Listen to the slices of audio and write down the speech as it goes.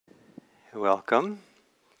Welcome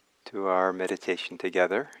to our meditation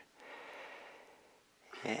together.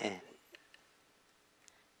 And,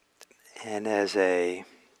 and as a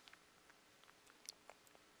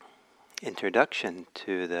introduction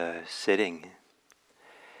to the sitting,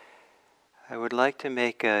 I would like to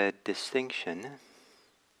make a distinction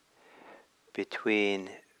between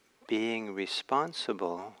being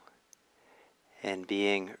responsible and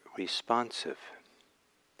being responsive.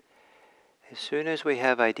 As soon as we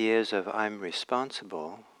have ideas of I'm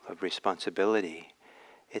responsible, of responsibility,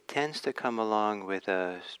 it tends to come along with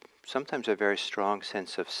sometimes a very strong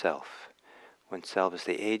sense of self. Oneself is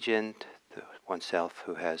the agent, oneself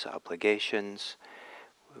who has obligations,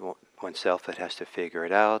 oneself that has to figure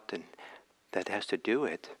it out and that has to do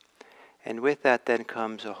it. And with that then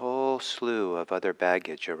comes a whole slew of other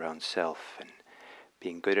baggage around self and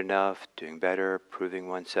being good enough, doing better, proving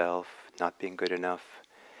oneself, not being good enough,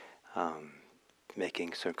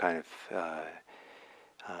 making some kind of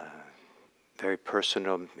very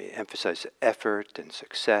personal, emphasize effort and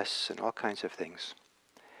success and all kinds of things.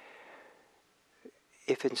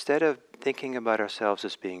 If instead of thinking about ourselves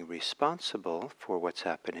as being responsible for what's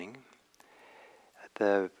happening,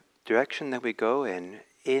 the direction that we go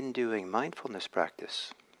in doing mindfulness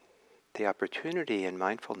practice, the opportunity in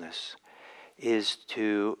mindfulness is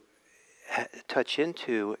to touch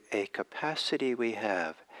into a capacity we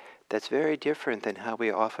have that's very different than how we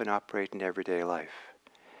often operate in everyday life.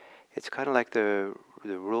 It's kind of like the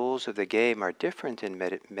rules of the game are different in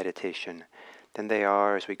meditation than they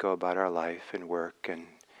are as we go about our life and work and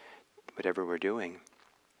whatever we're doing.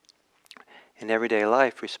 In everyday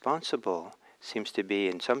life, responsible seems to be,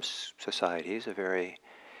 in some societies, a very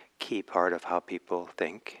key part of how people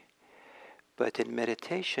think. But in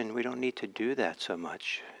meditation, we don't need to do that so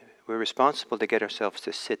much. We're responsible to get ourselves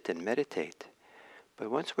to sit and meditate. But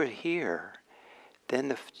once we're here, then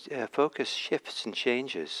the focus shifts and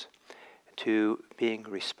changes to being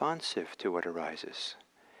responsive to what arises.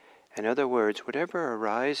 In other words, whatever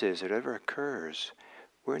arises, whatever occurs,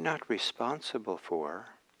 we're not responsible for,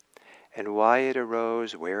 and why it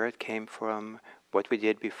arose, where it came from, what we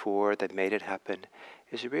did before that made it happen,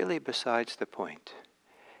 is really besides the point.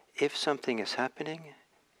 If something is happening,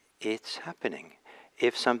 it's happening.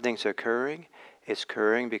 If something's occurring, it's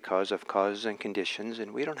occurring because of causes and conditions,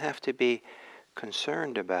 and we don't have to be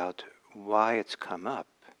concerned about why it's come up.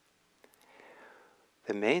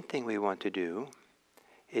 The main thing we want to do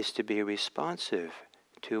is to be responsive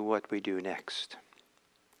to what we do next.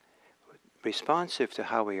 Responsive to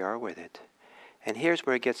how we are with it. And here's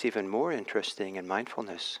where it gets even more interesting in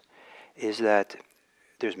mindfulness, is that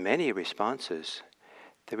there's many responses.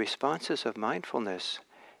 The responses of mindfulness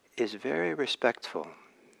is very respectful,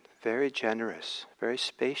 very generous, very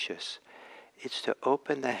spacious. It's to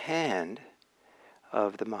open the hand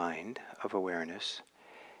of the mind, of awareness,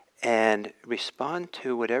 and respond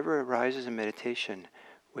to whatever arises in meditation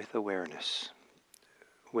with awareness,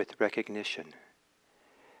 with recognition.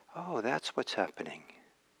 Oh, that's what's happening.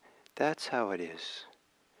 That's how it is.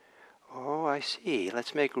 Oh, I see.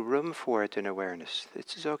 Let's make room for it in awareness.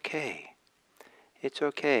 This is okay. It's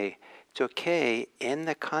okay. It's okay in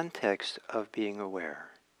the context of being aware.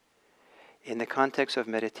 In the context of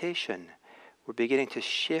meditation, we're beginning to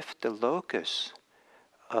shift the locus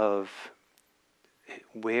of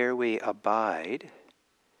where we abide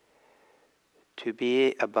to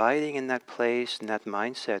be abiding in that place, in that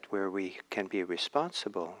mindset where we can be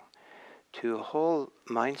responsible, to a whole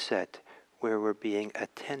mindset where we're being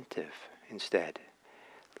attentive instead.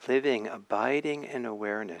 Living, abiding in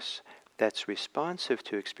awareness that's responsive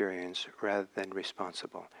to experience rather than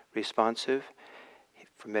responsible. Responsive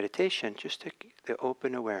for meditation, just the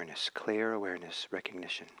open awareness, clear awareness,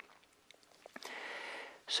 recognition.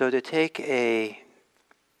 So to take a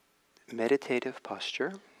meditative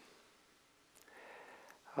posture,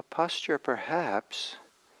 a posture perhaps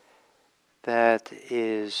that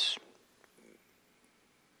is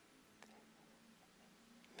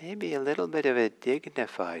maybe a little bit of a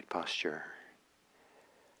dignified posture.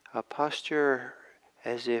 A posture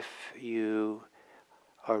as if you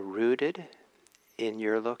are rooted in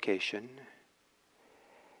your location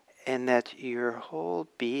and that your whole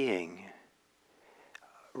being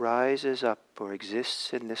rises up or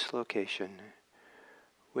exists in this location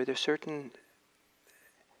with a certain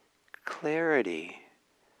clarity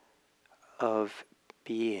of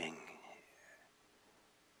being,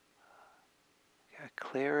 a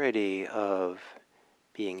clarity of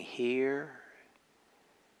being here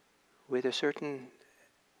with a certain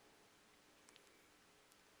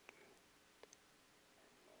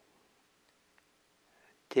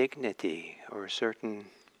dignity or a certain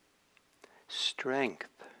strength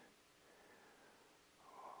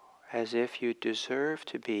as if you deserve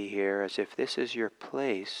to be here, as if this is your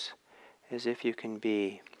place, as if you can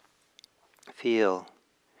feel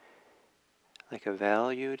like a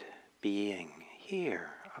valued being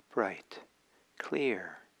here, upright,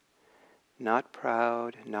 clear, not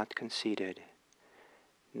proud, not conceited,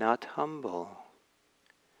 not humble,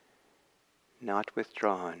 not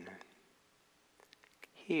withdrawn,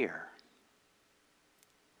 here.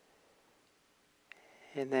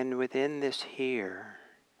 And then within this here,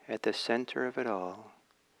 at the center of it all,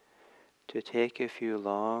 to take a few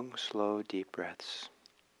long, slow, deep breaths.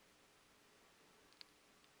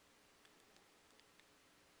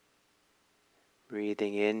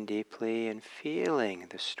 Breathing in deeply and feeling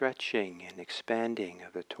the stretching and expanding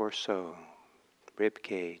of the torso, rib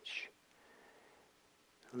cage,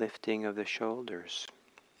 lifting of the shoulders.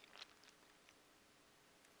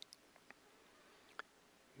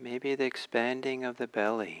 Maybe the expanding of the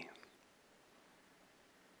belly.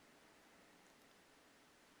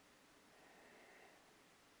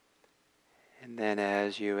 And then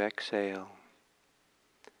as you exhale,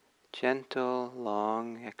 gentle,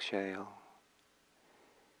 long exhale,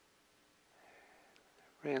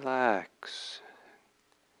 relax,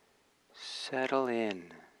 settle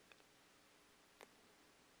in.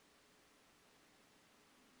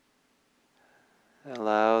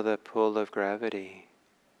 Allow the pull of gravity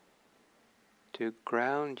to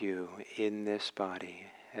ground you in this body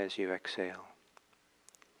as you exhale.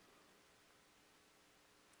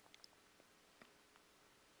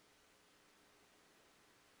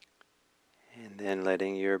 And then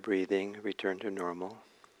letting your breathing return to normal.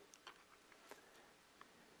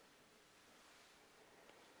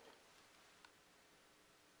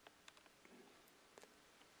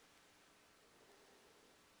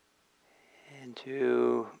 And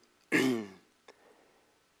to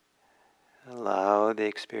allow the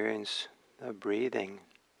experience of breathing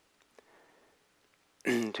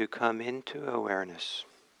to come into awareness.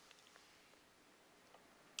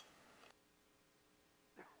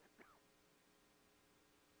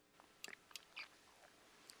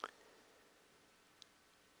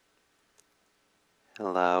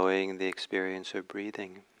 Allowing the experience of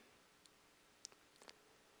breathing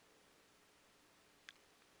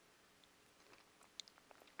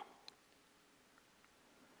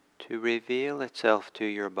to reveal itself to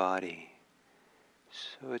your body.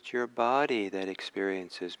 So it's your body that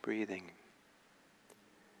experiences breathing.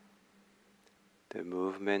 The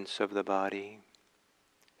movements of the body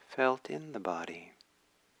felt in the body.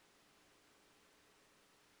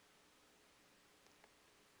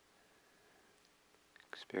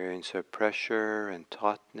 Experience of pressure and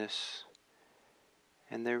tautness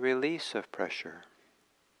and the release of pressure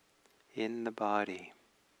in the body.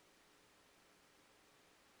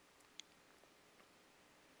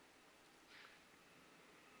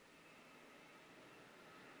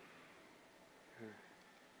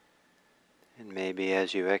 And maybe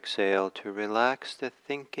as you exhale to relax the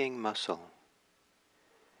thinking muscle,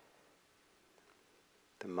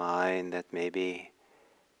 the mind that maybe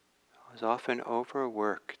was often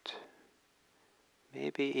overworked,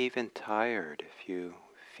 maybe even tired if you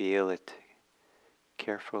feel it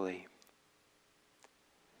carefully.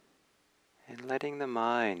 And letting the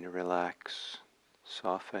mind relax,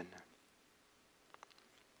 soften.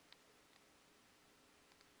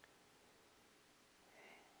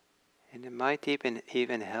 And it might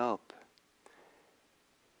even help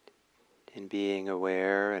in being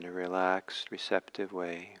aware in a relaxed, receptive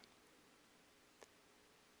way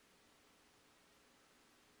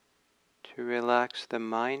to relax the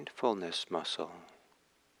mindfulness muscle.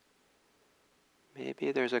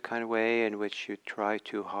 Maybe there's a kind of way in which you try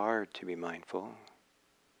too hard to be mindful.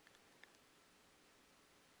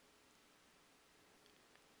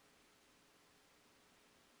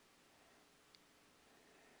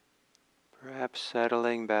 Perhaps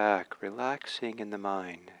settling back, relaxing in the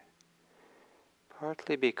mind,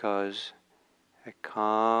 partly because a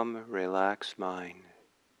calm, relaxed mind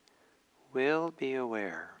will be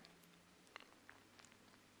aware.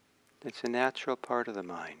 It's a natural part of the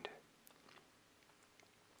mind.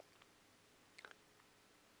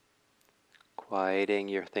 Quieting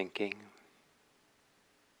your thinking.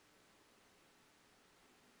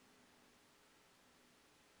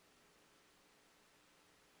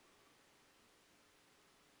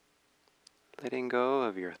 Letting go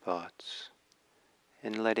of your thoughts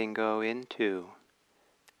and letting go into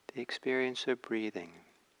the experience of breathing.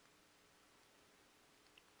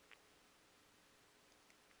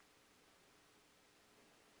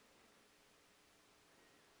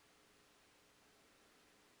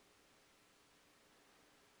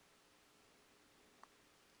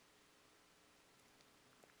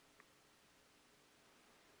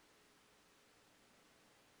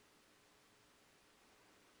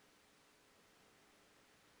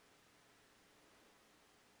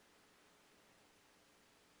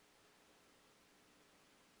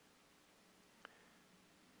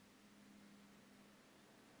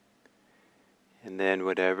 And then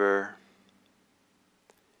whatever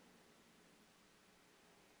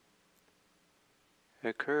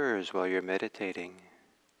occurs while you're meditating,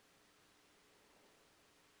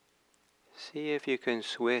 see if you can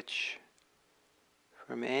switch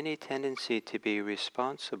from any tendency to be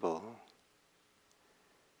responsible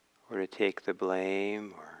or to take the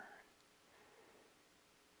blame or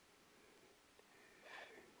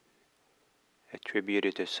attribute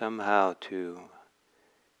it to somehow to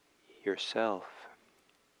yourself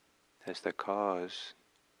as the cause,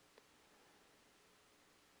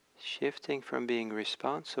 shifting from being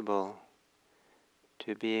responsible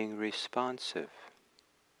to being responsive,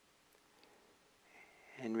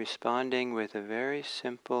 and responding with a very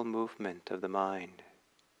simple movement of the mind.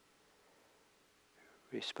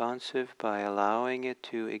 Responsive by allowing it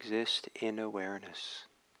to exist in awareness,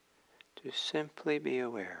 to simply be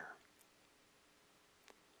aware.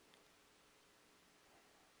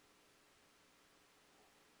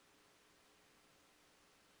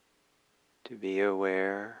 To be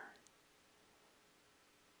aware,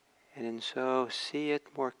 and in so see it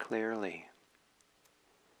more clearly.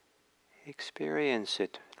 Experience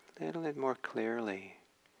it a little bit more clearly,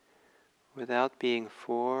 without being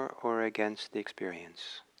for or against the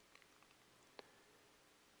experience.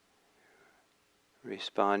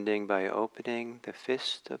 Responding by opening the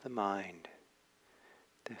fist of the mind,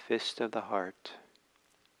 the fist of the heart.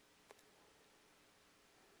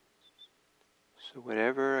 So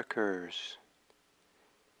whatever occurs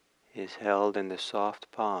is held in the soft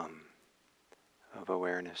palm of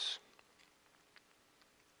awareness.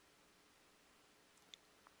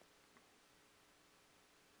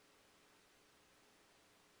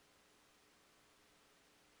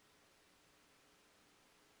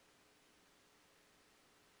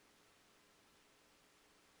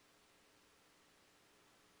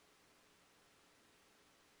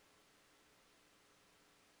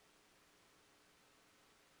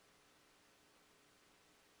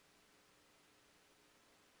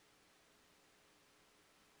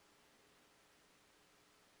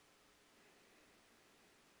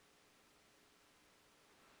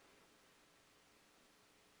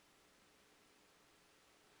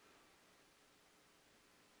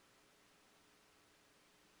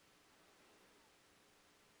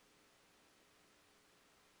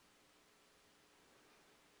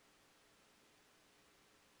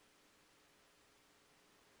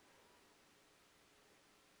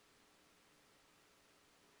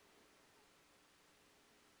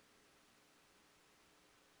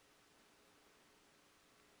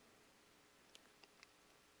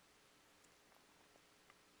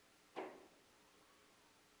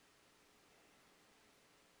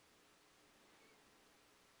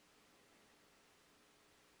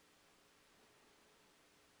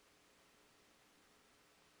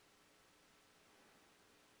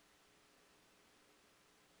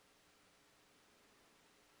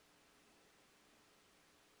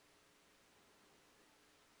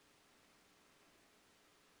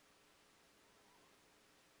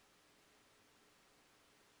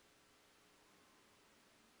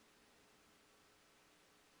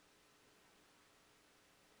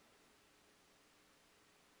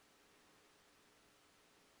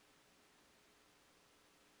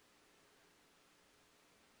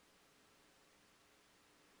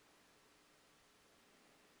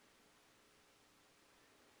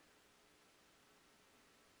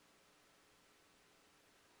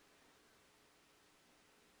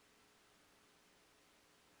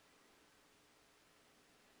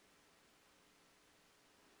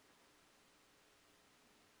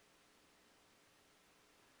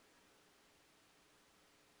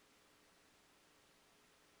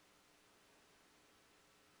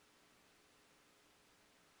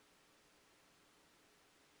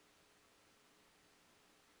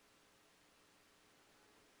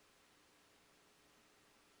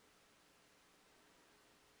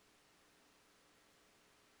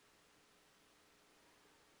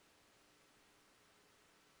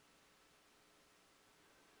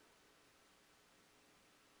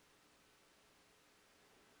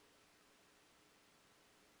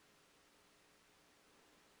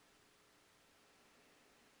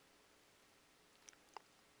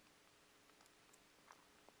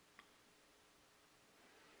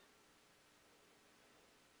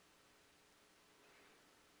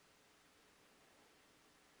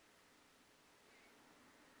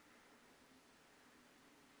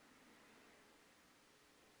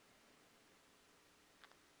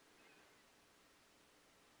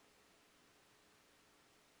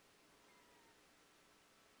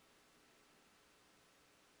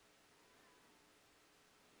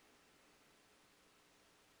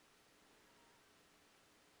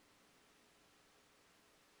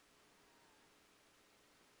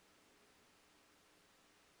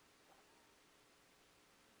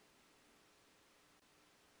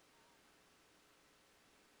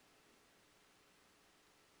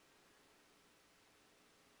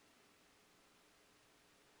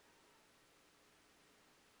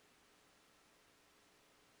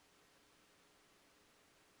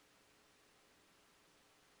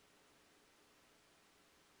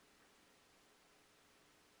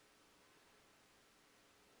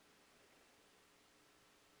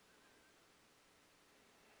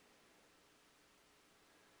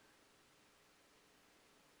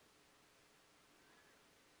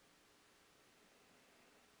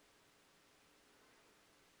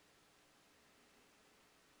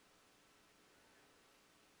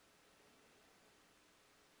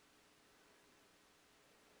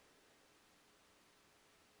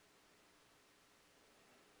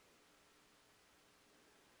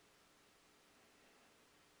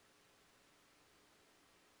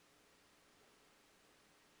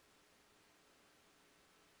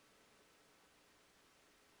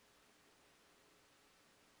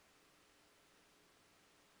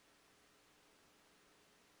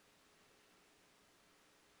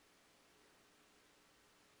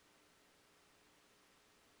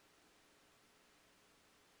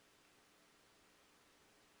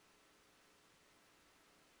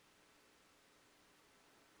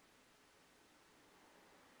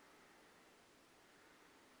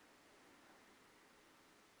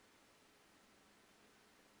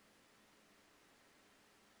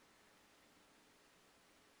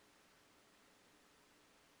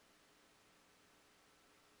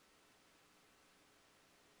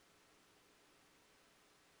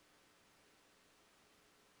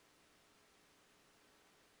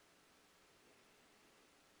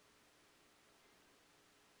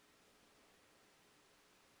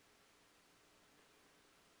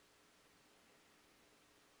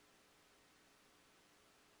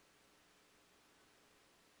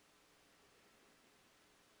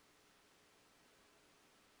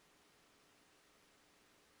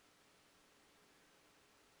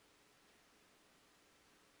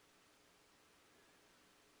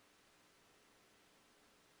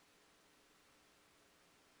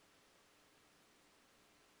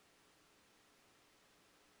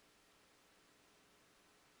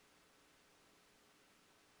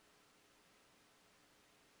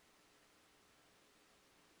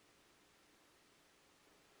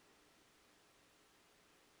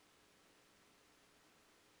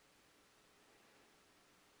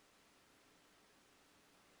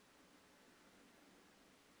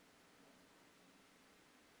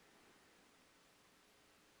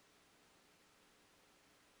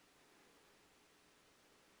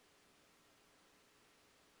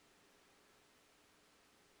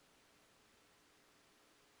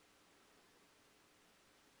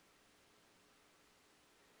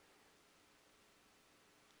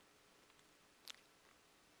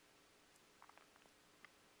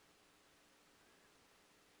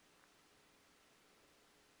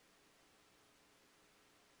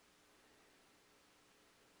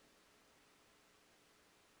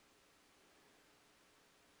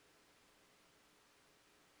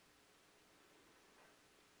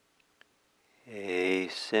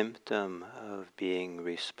 symptom of being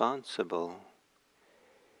responsible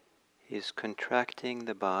is contracting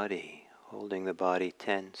the body, holding the body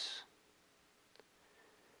tense.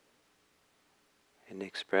 An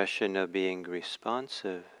expression of being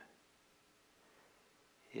responsive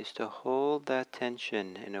is to hold that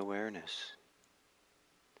tension in awareness,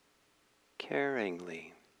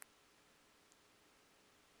 caringly,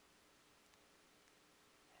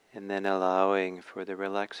 and then allowing for the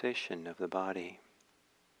relaxation of the body.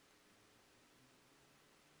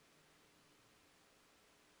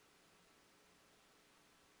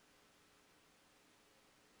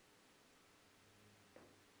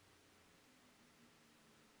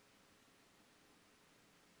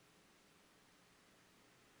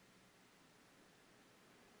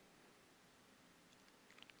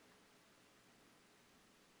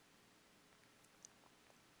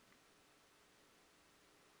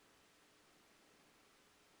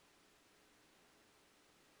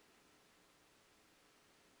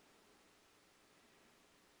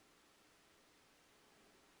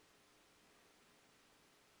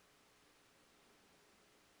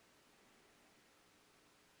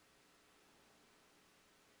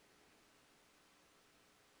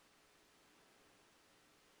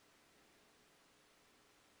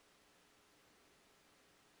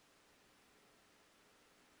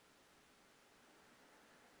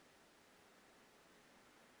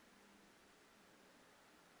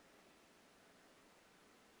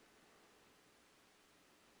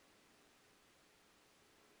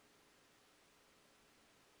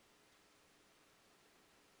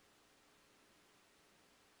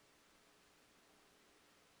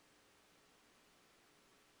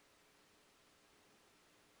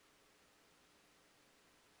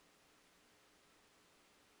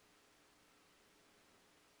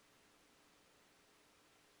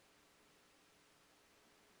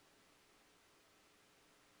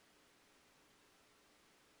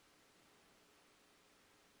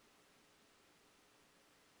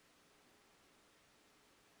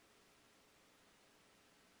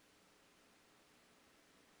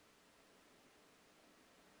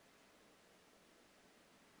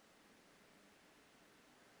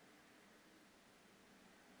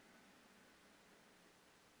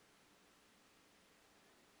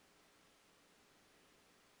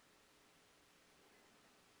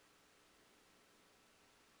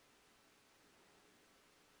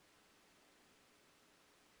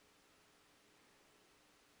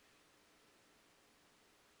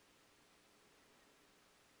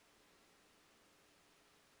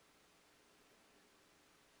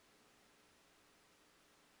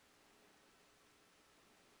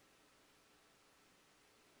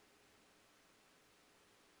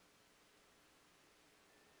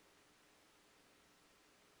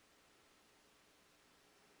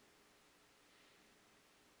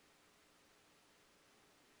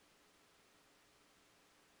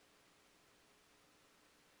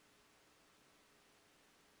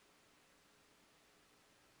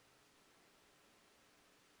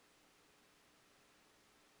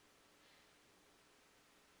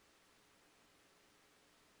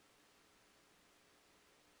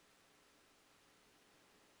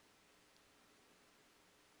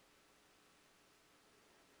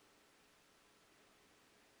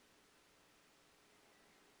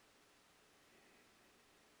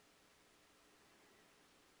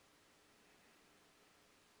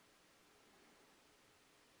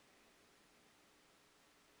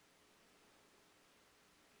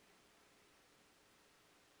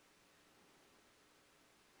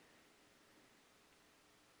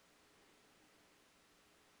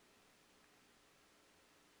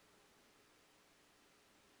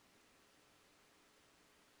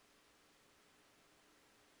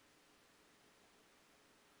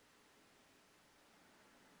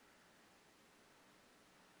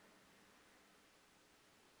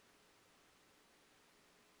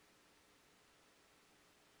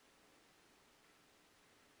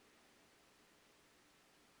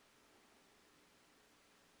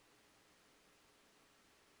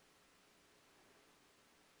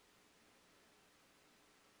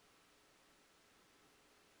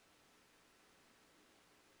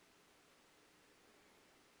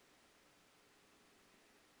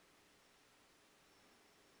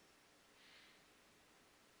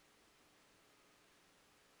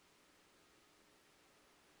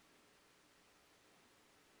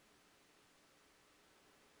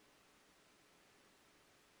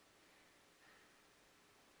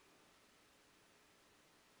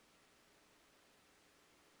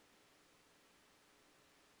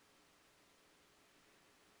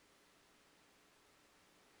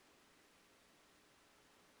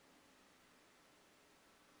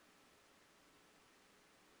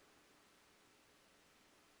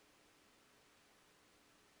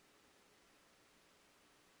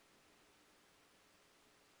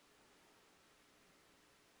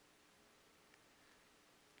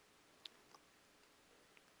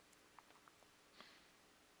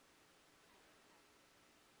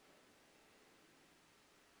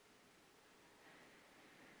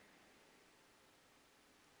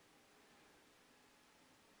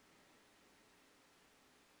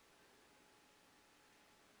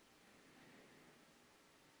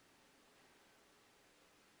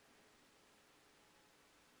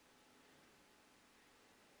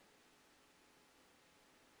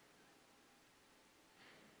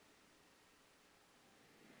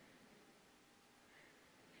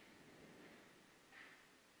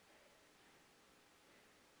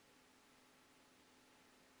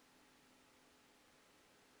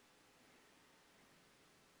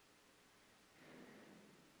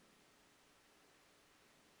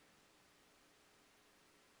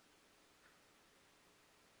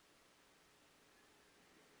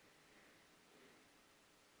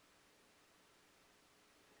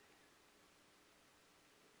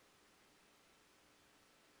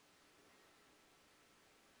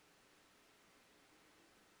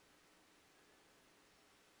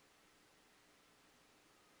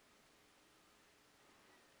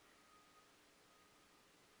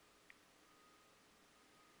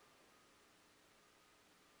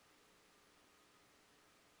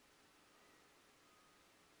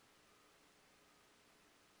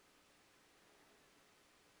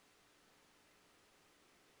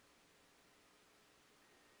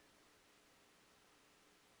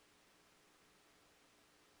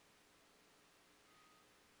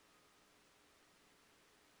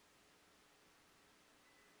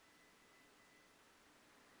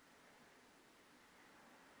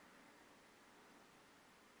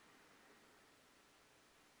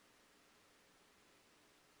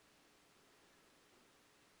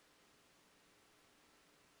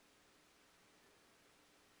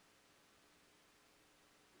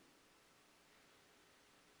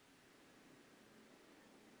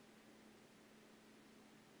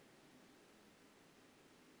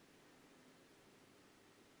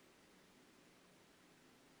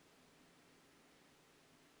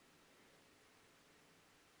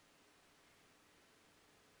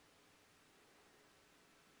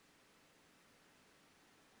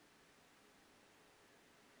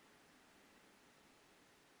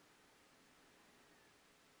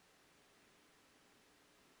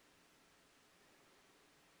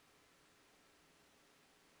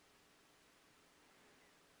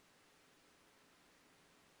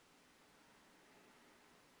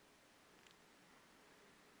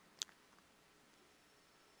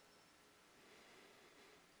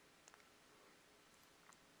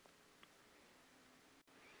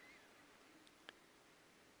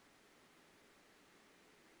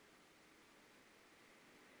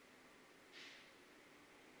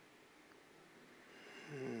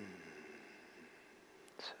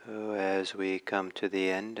 So as we come to the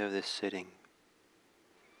end of this sitting,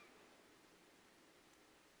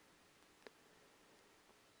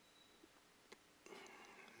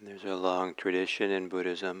 there's a long tradition in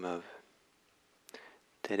Buddhism of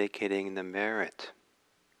dedicating the merit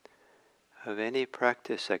of any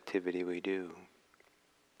practice activity we do,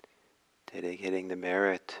 dedicating the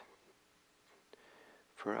merit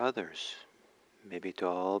for others, maybe to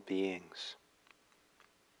all beings.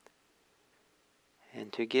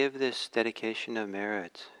 And to give this dedication of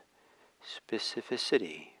merit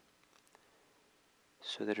specificity,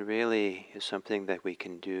 so that it really is something that we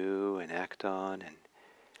can do and act on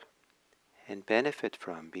and benefit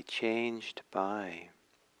from, be changed by.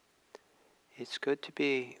 It's good to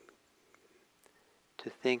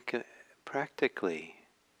think practically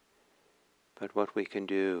about what we can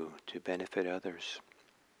do to benefit others.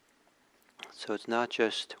 So it's not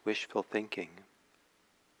just wishful thinking.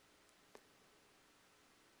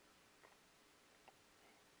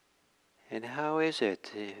 And how is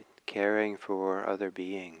it caring for other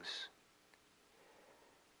beings?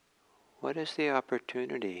 What is the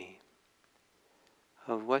opportunity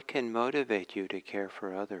of what can motivate you to care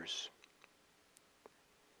for others?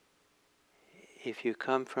 If you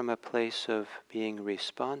come from a place of being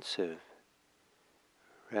responsive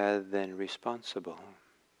rather than responsible,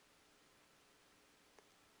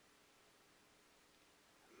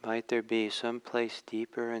 might there be some place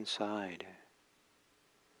deeper inside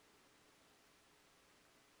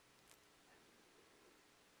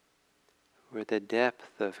where the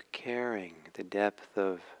depth of caring, the depth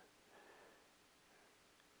of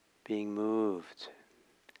being moved,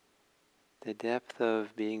 the depth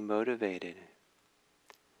of being motivated,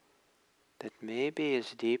 that maybe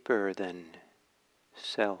is deeper than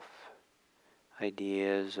self,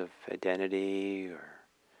 ideas of identity or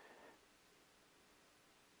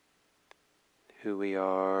who we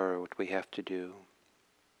are or what we have to do.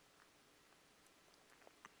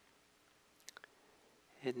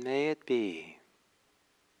 And may it be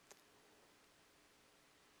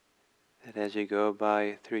that as you go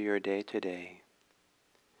by through your day today,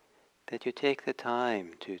 that you take the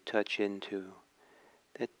time to touch into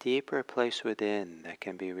that deeper place within that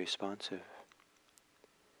can be responsive.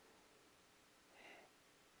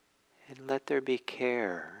 And let there be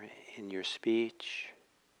care in your speech,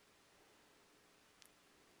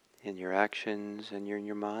 in your actions, and in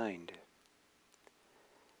your mind,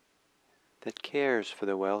 that cares for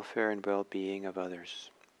the welfare and well-being of others.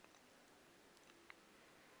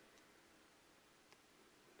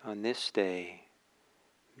 On this day,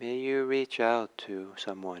 may you reach out to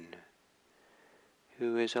someone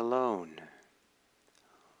who is alone,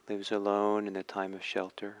 lives alone in the time of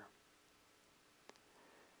shelter,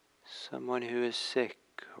 someone who is sick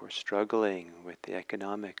or struggling with the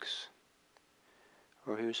economics,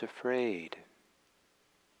 or who's afraid,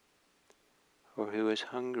 or who is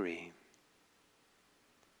hungry.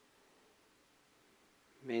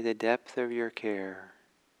 May the depth of your care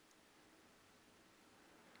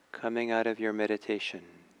coming out of your meditation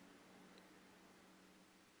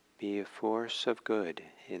be a force of good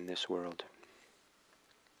in this world.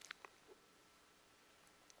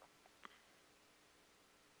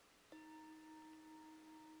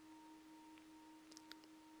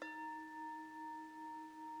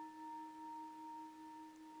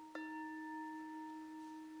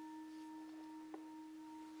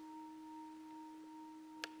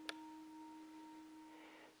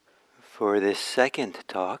 For this second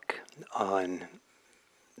talk on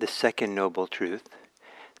the second noble truth,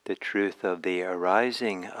 the truth of the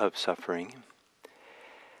arising of suffering,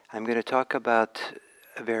 I'm going to talk about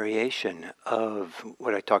a variation of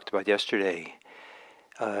what I talked about yesterday,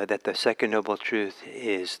 that the second noble truth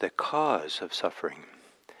is the cause of suffering.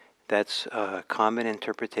 That's a common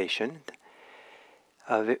interpretation.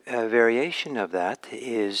 A variation of that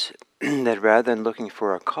is that rather than looking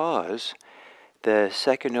for a cause, the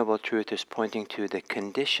second noble truth is pointing to the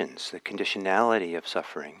conditions, the conditionality of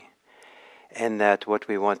suffering. And that what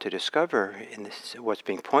we want to discover in this, what's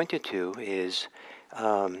being pointed to is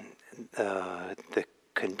the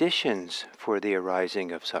conditions for the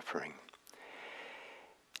arising of suffering.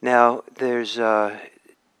 Now, there's a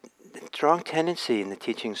strong tendency in the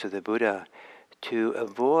teachings of the Buddha to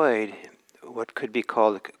avoid what could be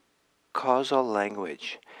called causal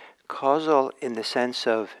language. Causal in the sense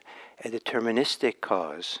of a deterministic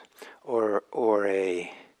cause, or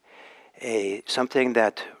a something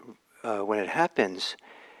that when it happens,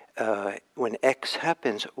 when X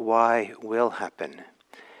happens, Y will happen.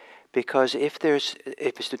 Because if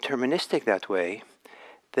it's deterministic that way,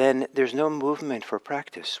 then there's no movement for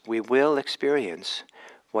practice. We will experience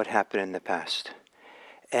what happened in the past.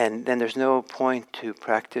 And then there's no point to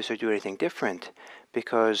practice or do anything different,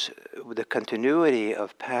 because the continuity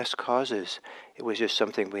of past causes, it was just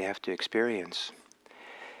something we have to experience.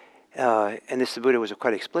 And this the Buddha was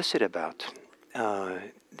quite explicit about.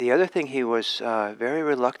 The other thing he was very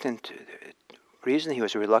reluctant, reason he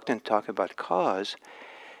was reluctant to talk about cause,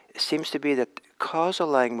 seems to be that causal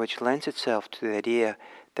language lends itself to the idea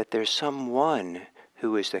that there's someone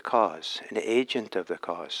who is the cause, an agent of the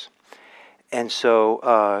cause. And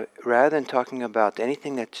so rather than talking about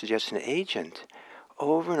anything that suggests an agent,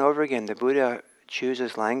 over and over again the Buddha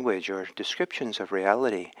chooses language or descriptions of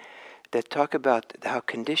reality that talk about how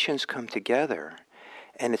conditions come together.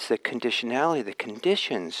 And it's the conditionality, the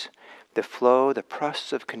conditions, the flow, the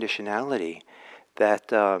process of conditionality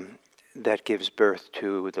that that gives birth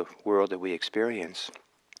to the world that we experience.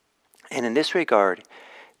 And in this regard,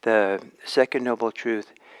 the second noble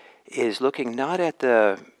truth is looking not at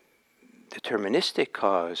the deterministic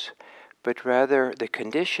cause, but rather the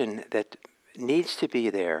condition that needs to be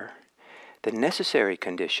there, the necessary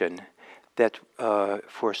condition that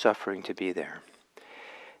for suffering to be there.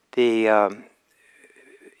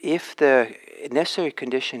 If the necessary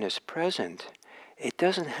condition is present, it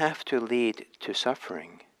doesn't have to lead to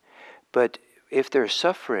suffering. But if there's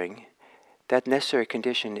suffering, that necessary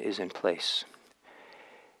condition is in place.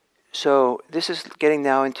 So this is getting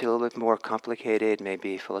now into a little bit more complicated,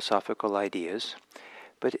 maybe philosophical ideas,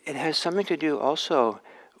 but it has something to do also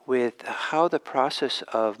with how the process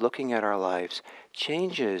of looking at our lives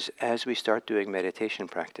changes as we start doing meditation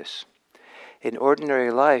practice. In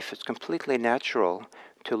ordinary life, it's completely natural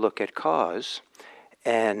to look at cause,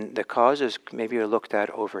 and the causes maybe are looked at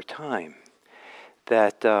over time.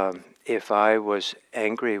 That if I was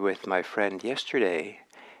angry with my friend yesterday,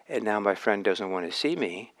 and now my friend doesn't want to see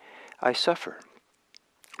me, I suffer.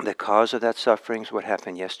 The cause of that suffering is what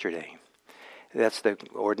happened yesterday. That's the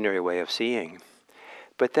ordinary way of seeing.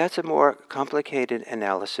 But that's a more complicated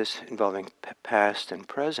analysis involving past and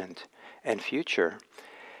present and future.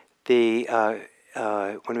 When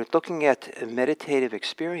we're looking at a meditative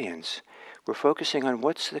experience, we're focusing on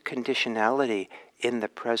what's the conditionality in the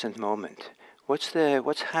present moment.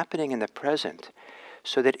 What's happening in the present,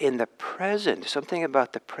 so that in the present, something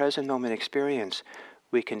about the present moment experience,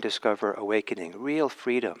 we can discover awakening, real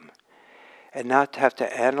freedom, and not have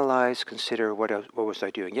to analyze, consider what was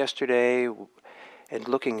I doing yesterday, and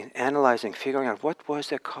looking, analyzing, figuring out what was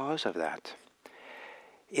the cause of that.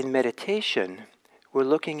 In meditation, we're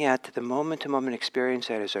looking at the moment-to-moment experience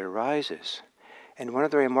as it arises. And one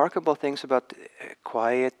of the remarkable things about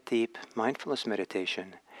quiet, deep mindfulness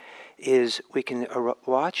meditation is we can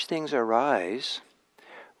watch things arise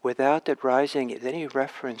without it rising with any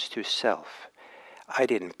reference to self. I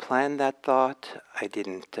didn't plan that thought. I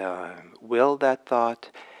didn't will that thought.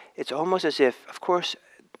 It's almost as if, of course,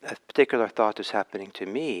 a particular thought is happening to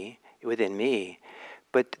me, within me,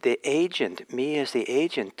 but the agent, me as the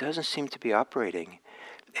agent, doesn't seem to be operating.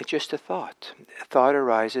 It's just a thought. A thought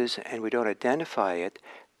arises and we don't identify it.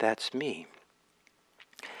 That's me.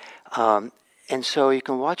 And so you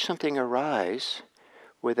can watch something arise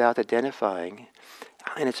without identifying,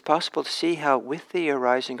 and it's possible to see how with the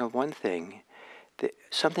arising of one thing,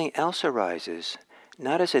 something else arises,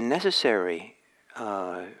 not as a necessary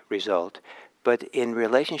result, but in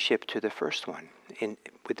relationship to the first one,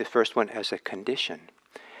 with the first one as a condition.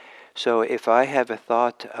 So if I have a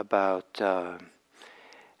thought about,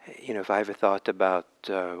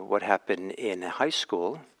 what happened in high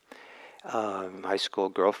school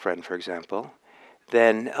girlfriend, for example,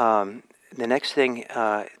 then the next thing,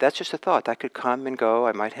 that's just a thought. That could come and go.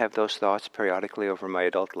 I might have those thoughts periodically over my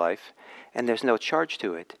adult life, and there's no charge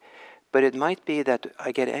to it. But it might be that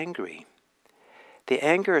I get angry. The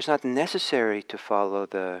anger is not necessary to follow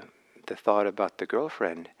the thought about the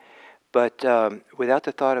girlfriend, but without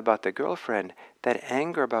the thought about the girlfriend, that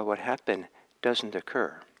anger about what happened doesn't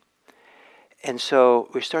occur. And so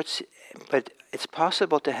but it's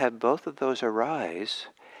possible to have both of those arise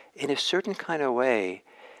in a certain kind of way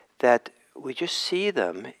that we just see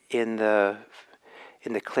them in the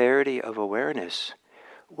clarity of awareness,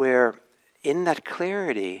 where in that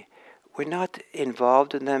clarity we're not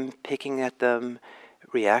involved in them, picking at them,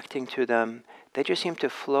 reacting to them. They just seem to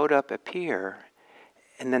float up, appear,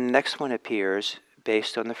 and then the next one appears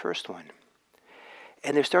based on the first one.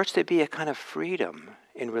 And there starts to be a kind of freedom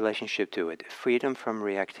in relationship to it, freedom from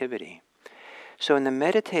reactivity. So in the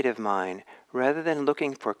meditative mind, rather than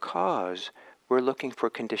looking for cause, we're looking for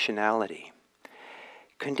conditionality.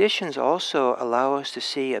 Conditions also allow us to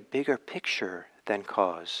see a bigger picture than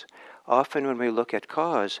cause. Often when we look at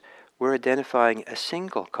cause, we're identifying a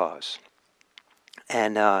single cause.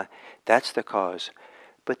 And that's the cause.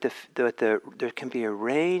 But there can be a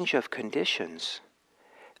range of conditions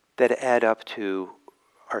that add up to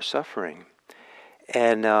our suffering.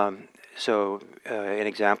 And so an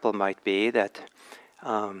example might be that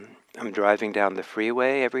I'm driving down the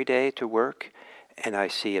freeway every day to work, and I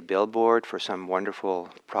see a billboard for some wonderful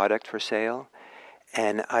product for sale,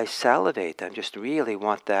 and I salivate. I just really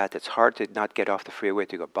want that. It's hard to not get off the freeway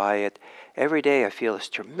to go buy it. Every day I feel this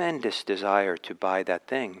tremendous desire to buy that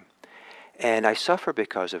thing. And I suffer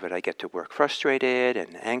because of it. I get to work frustrated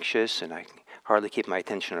and anxious, and I hardly keep my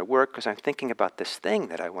attention at work because I'm thinking about this thing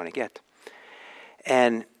that I want to get.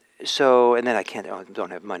 And so, and then I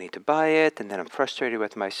don't have money to buy it, and then I'm frustrated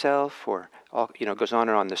with myself, or goes on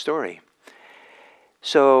and on the story.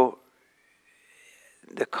 So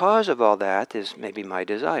the cause of all that is maybe my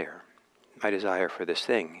desire for this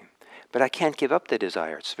thing. But I can't give up the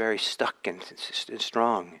desire. It's very stuck and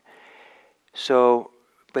strong. So,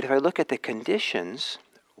 but if I look at the conditions,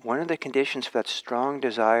 one of the conditions for that strong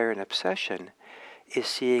desire and obsession is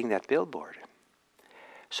seeing that billboard.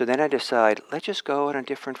 So then I decide, let's just go on a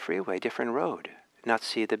different freeway, different road, not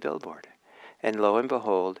see the billboard. And lo and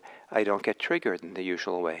behold, I don't get triggered in the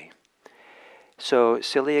usual way. So,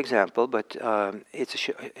 silly example, but it's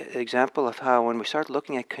an example of how when we start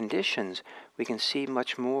looking at conditions, we can see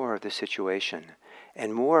much more of the situation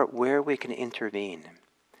and more where we can intervene.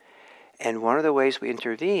 And one of the ways we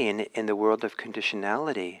intervene in the world of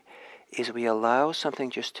conditionality is we allow something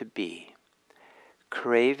just to be.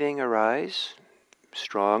 Craving arises,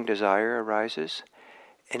 strong desire arises,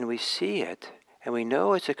 and we see it, and we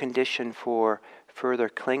know it's a condition for further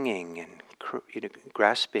clinging and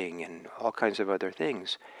grasping and all kinds of other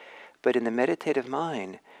things. But in the meditative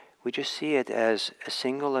mind, we just see it as a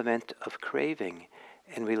single event of craving,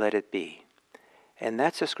 and we let it be. And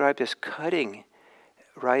that's described as cutting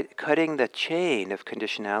the chain of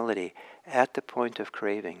conditionality at the point of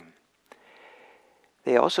craving.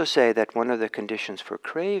 They also say that one of the conditions for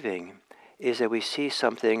craving is that we see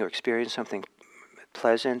something or experience something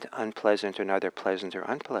pleasant, unpleasant, or neither pleasant or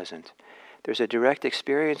unpleasant. There's a direct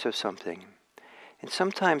experience of something. And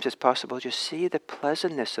sometimes it's possible to just see the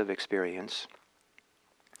pleasantness of experience.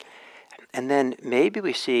 And then maybe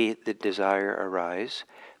we see the desire arise,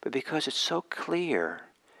 but because it's so clear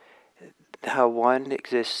how one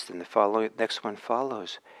exists and the next one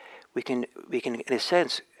follows, we can in a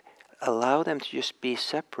sense allow them to just be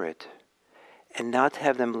separate and not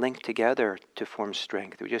have them linked together to form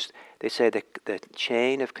strength. They say that the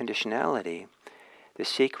chain of conditionality, the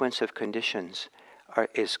sequence of conditions,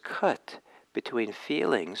 is cut between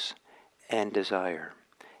feelings and desire,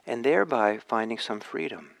 and thereby finding some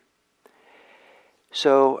freedom.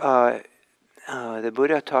 So the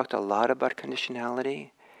Buddha talked a lot about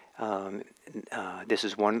conditionality. This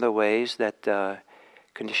is one of the ways that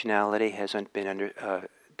conditionality hasn't been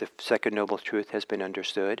the second noble truth has been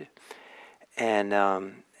understood. And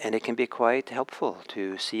it can be quite helpful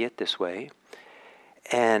to see it this way.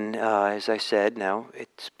 And as I said, now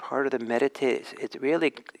it's part of the meditation. It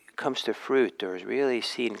really comes to fruit, or is really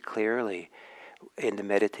seen clearly in the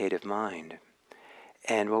meditative mind.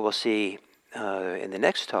 And what we'll see in the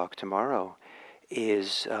next talk tomorrow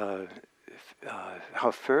is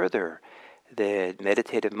how further the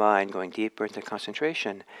meditative mind, going deeper into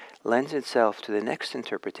concentration, lends itself to the next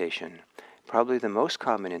interpretation, probably the most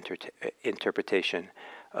common interpretation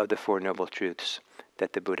of the Four Noble Truths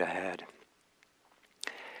that the Buddha had.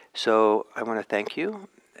 So I want to thank you,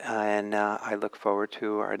 and I look forward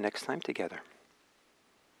to our next time together.